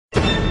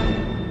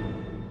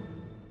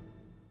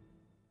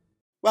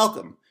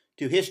Welcome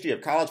to History of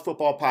College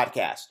Football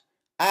Podcast.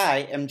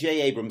 I am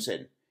Jay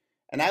Abramson,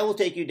 and I will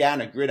take you down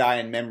a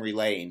gridiron memory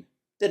lane.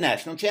 The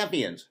national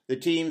champions, the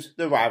teams,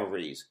 the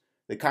rivalries,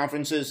 the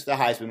conferences, the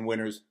Heisman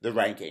winners, the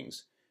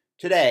rankings.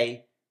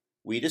 Today,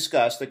 we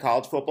discuss the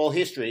college football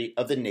history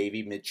of the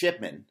Navy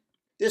midshipmen.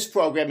 This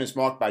program is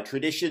marked by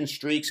tradition,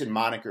 streaks, and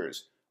monikers.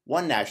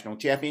 One national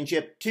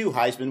championship, two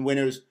Heisman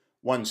winners,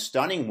 one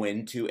stunning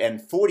win to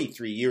end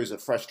 43 years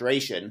of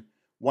frustration,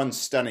 one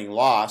stunning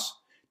loss,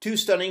 two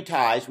stunning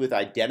ties with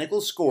identical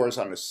scores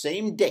on the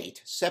same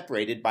date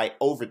separated by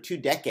over 2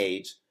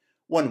 decades,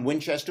 one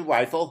Winchester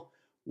rifle,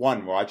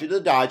 one Roger the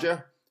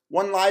Dodger,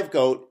 one live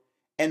goat,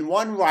 and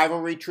one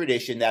rivalry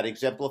tradition that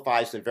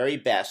exemplifies the very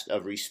best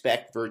of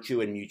respect,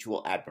 virtue, and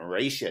mutual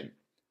admiration.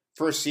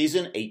 First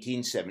season,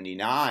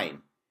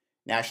 1879.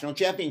 National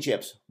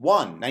championships, 1,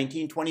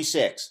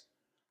 1926.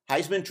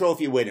 Heisman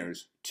Trophy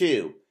winners,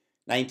 2,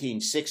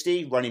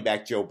 1960, running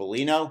back Joe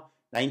Bellino,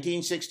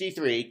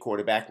 1963,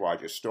 quarterback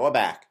Roger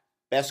Staubach.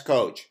 Best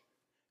coach,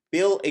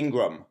 Bill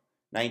Ingram,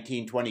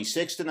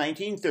 1926 to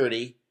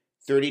 1930,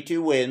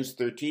 32 wins,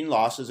 13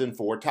 losses, and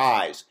 4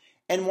 ties,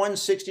 and won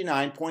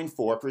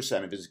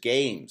 69.4% of his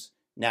games.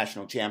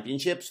 National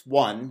championships,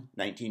 1,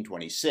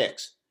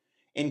 1926.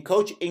 In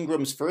Coach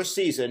Ingram's first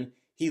season,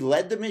 he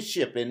led the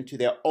midshipmen to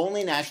their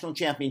only national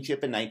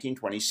championship in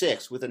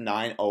 1926 with a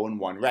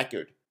 9-0-1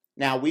 record.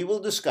 Now, we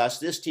will discuss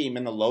this team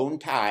and the lone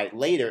tie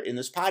later in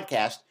this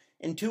podcast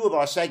in 2 of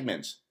our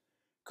segments.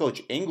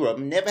 Coach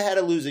Ingram never had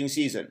a losing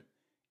season.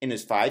 In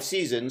his 5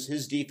 seasons,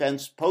 his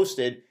defense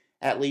posted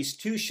at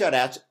least 2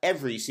 shutouts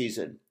every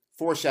season,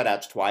 4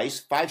 shutouts twice,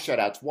 5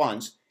 shutouts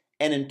once,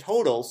 and in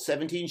total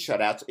 17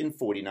 shutouts in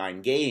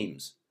 49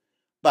 games.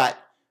 But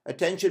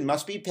attention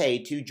must be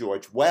paid to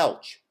George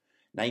Welch.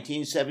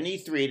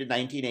 1973 to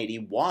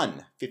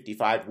 1981,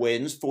 55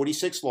 wins,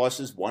 46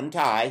 losses, 1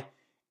 tie,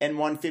 and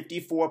won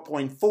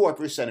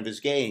 54.4% of his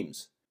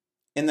games.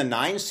 In the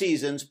 9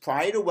 seasons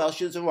prior to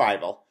Welch's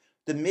arrival,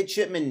 the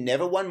midshipmen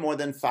never won more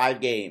than 5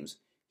 games.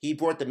 He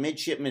brought the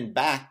midshipmen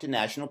back to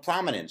national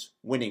prominence,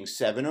 winning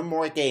 7 or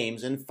more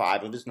games in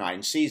 5 of his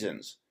 9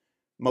 seasons.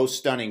 Most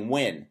stunning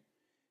win,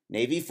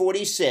 Navy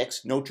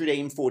 46, Notre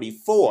Dame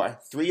 44,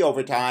 3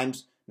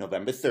 overtimes,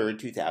 November 3rd,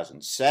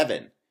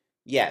 2007.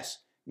 Yes,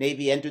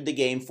 Navy entered the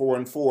game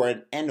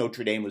 4-4, and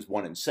Notre Dame was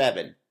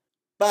 1-7.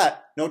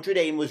 But Notre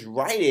Dame was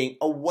riding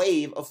a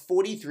wave of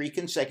 43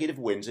 consecutive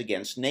wins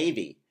against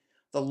Navy,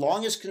 the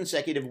longest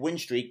consecutive win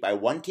streak by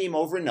one team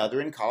over another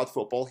in college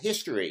football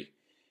history.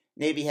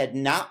 Navy had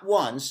not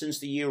won since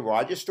the year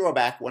Roger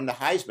Staubach won the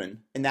Heisman,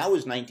 and that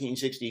was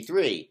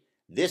 1963.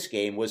 This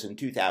game was in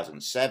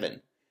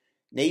 2007.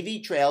 Navy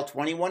trailed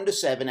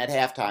 21-7 at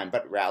halftime,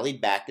 but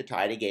rallied back to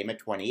tie the game at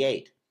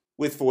 28.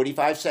 With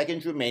 45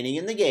 seconds remaining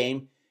in the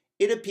game,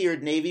 it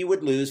appeared Navy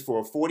would lose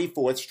for a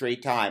 44th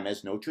straight time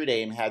as Notre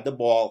Dame had the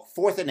ball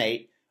 4th and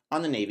 8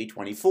 on the Navy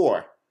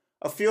 24.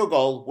 A field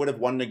goal would have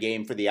won the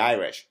game for the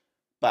Irish,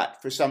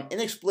 but for some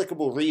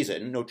inexplicable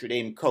reason, Notre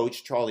Dame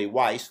coach Charlie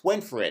Weis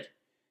went for it.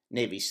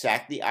 Navy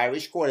sacked the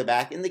Irish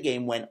quarterback and the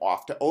game went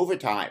off to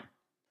overtime.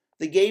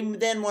 The game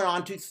then went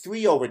on to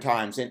 3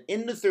 overtimes, and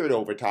in the 3rd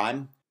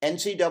overtime,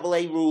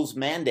 NCAA rules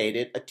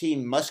mandated a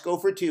team must go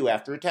for 2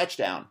 after a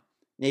touchdown.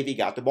 Navy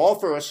got the ball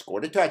first,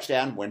 scored a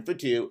touchdown, went for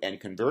 2, and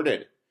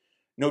converted.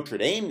 Notre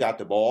Dame got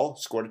the ball,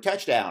 scored a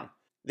touchdown.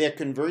 Their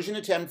conversion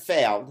attempt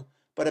failed,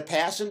 but a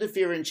pass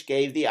interference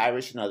gave the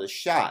Irish another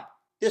shot,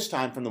 this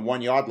time from the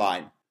 1-yard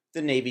line.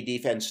 The Navy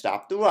defense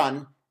stopped the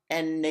run,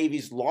 and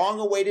Navy's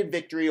long-awaited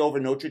victory over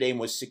Notre Dame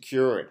was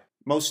secured.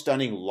 Most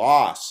stunning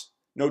loss,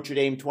 Notre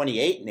Dame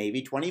 28,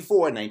 Navy 24,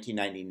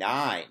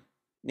 1999.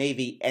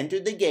 Navy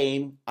entered the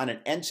game on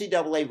an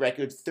NCAA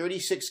record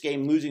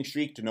 36-game losing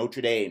streak to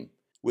Notre Dame.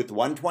 With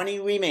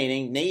 1:20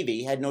 remaining,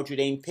 Navy had Notre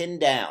Dame pinned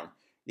down.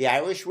 The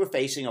Irish were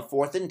facing a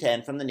 4th and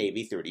 10 from the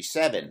Navy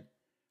 37.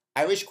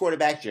 Irish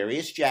quarterback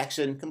Jarius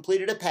Jackson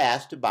completed a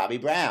pass to Bobby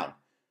Brown.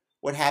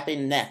 What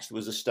happened next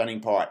was a stunning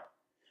part.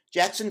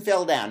 Jackson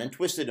fell down and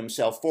twisted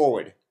himself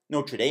forward.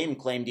 Notre Dame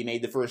claimed he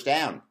made the first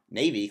down.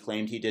 Navy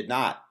claimed he did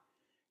not.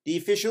 The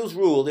officials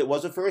ruled it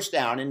was a first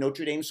down, and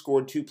Notre Dame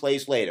scored 2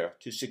 plays later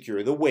to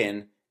secure the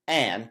win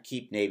and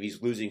keep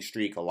Navy's losing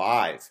streak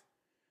alive.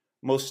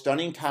 Most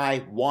stunning tie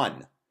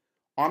 1.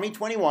 Army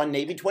 21,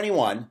 Navy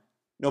 21,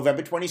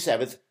 November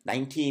 27th,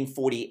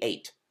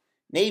 1948.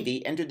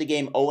 Navy entered the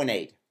game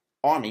 0-8.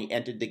 Army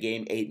entered the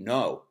game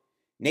 8-0.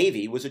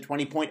 Navy was a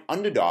 20-point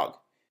underdog.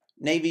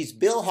 Navy's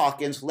Bill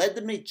Hawkins led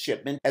the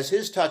midshipmen as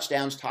his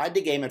touchdowns tied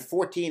the game at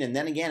 14 and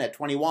then again at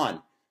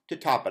 21. To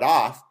top it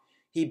off,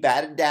 he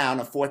batted down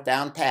a 4th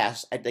down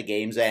pass at the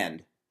game's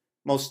end.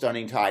 Most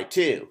stunning tie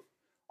 2.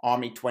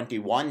 Army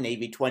 21,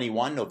 Navy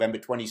 21, November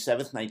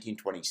 27th,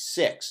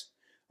 1926.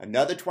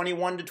 Another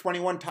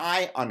 21-21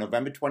 tie on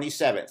November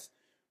 27th,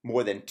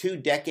 more than 2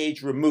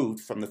 decades removed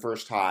from the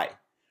first tie.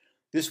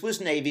 This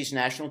was Navy's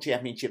national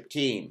championship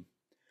team.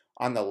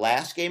 On the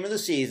last game of the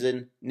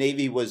season,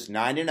 Navy was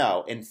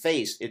 9-0 and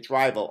faced its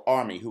rival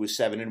Army, who was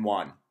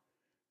 7-1.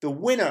 The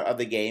winner of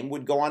the game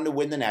would go on to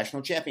win the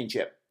national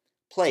championship.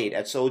 played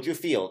at Soldier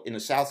Field in the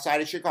south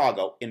side of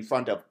Chicago in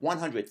front of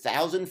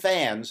 100,000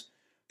 fans,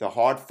 the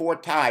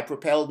hard-fought tie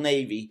propelled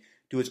Navy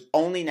to its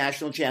only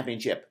national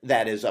championship,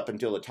 that is, up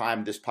until the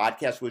time this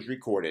podcast was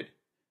recorded.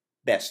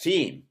 Best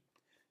team: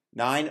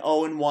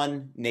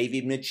 9-0-1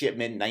 Navy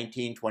Midshipmen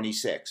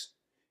 1926.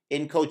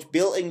 In Coach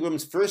Bill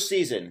Ingram's first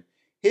season,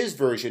 his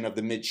version of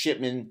the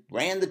Midshipmen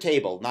ran the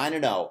table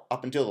 9-0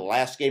 up until the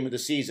last game of the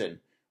season,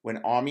 when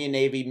Army and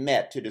Navy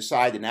met to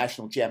decide the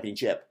national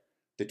championship.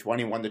 The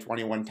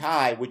 21-21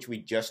 tie, which we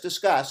just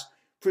discussed,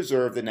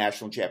 preserved the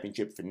national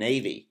championship for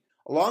Navy.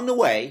 Along the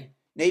way,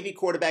 Navy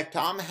quarterback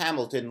Tom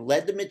Hamilton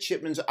led the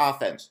Midshipmen's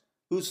offense,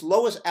 whose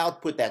lowest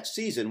output that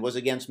season was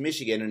against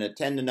Michigan in a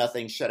 10-0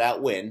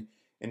 shutout win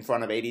in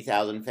front of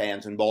 80,000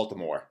 fans in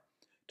Baltimore.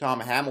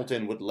 Tom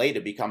Hamilton would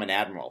later become an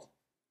admiral.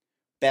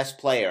 Best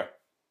player: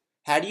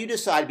 how do you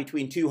decide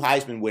between two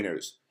Heisman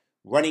winners?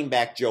 Running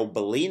back Joe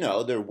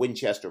Bellino, the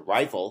Winchester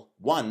Rifle,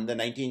 won the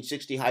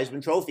 1960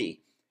 Heisman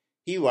Trophy.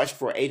 He rushed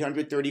for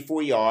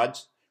 834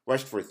 yards,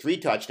 rushed for 3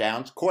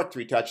 touchdowns, caught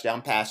 3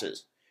 touchdown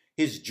passes.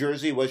 His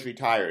jersey was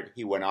retired.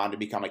 He went on to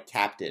become a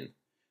captain.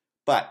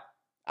 But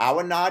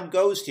our nod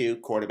goes to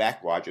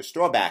quarterback Roger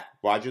Staubach,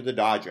 Roger the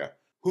Dodger,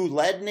 who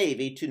led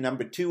Navy to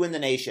number 2 in the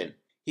nation.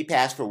 He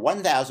passed for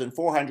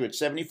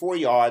 1,474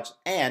 yards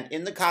and,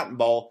 in the Cotton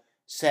Bowl,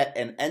 set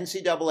an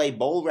NCAA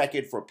bowl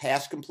record for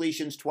pass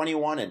completions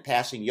 21 and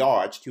passing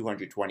yards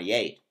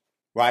 228.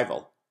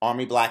 Rival: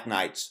 Army Black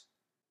Knights.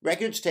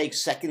 Records take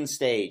second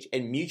stage,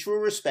 and mutual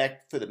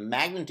respect for the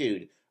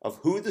magnitude of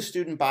who the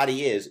student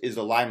body is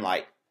the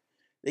limelight.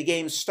 The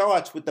game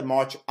starts with the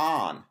march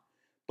on.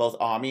 Both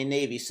Army and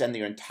Navy send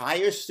their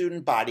entire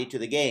student body to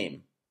the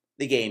game.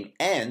 The game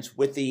ends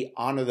with the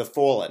Honor the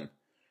Fallen.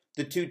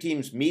 The two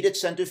teams meet at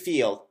center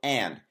field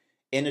and,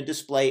 in a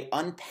display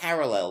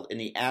unparalleled in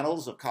the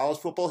annals of college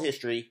football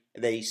history,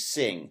 they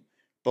sing.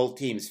 Both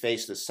teams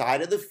face the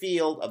side of the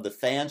field of the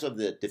fans of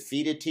the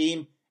defeated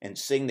team and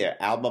sing their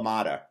alma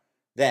mater.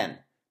 Then,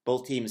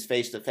 both teams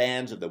face the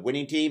fans of the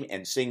winning team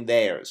and sing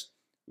theirs.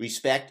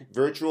 Respect,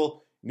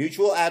 virtual,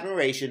 mutual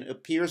admiration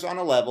appears on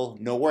a level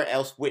nowhere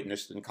else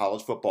witnessed in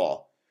college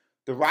football.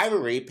 The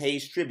rivalry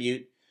pays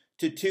tribute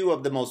to two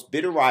of the most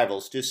bitter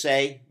rivals to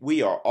say,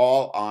 we are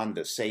all on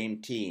the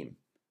same team.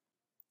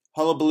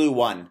 Hullabaloo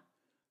 1.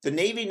 The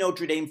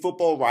Navy-Notre Dame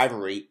football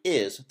rivalry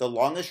is the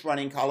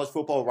longest-running college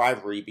football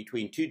rivalry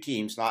between two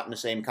teams not in the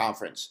same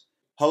conference.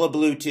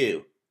 Hullabaloo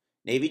 2.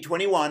 Navy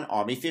 21,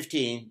 Army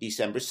 15,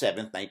 December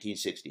 7,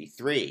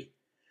 1963.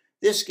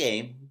 This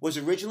game was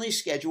originally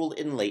scheduled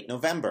in late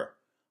November,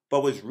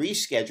 but was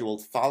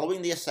rescheduled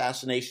following the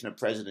assassination of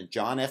President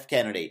John F.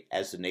 Kennedy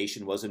as the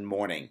nation was in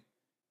mourning.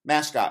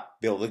 Mascot: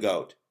 Bill the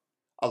Goat.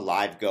 A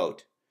live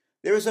goat.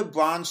 There is a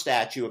bronze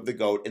statue of the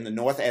goat in the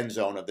north end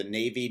zone of the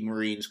Navy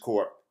Marines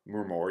Corps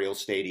Memorial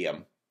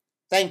Stadium.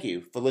 Thank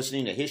you for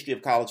listening to History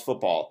of College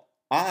Football.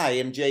 I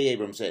am Jay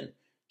Abramson.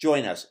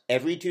 Join us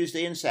every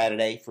Tuesday and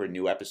Saturday for a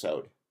new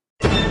episode.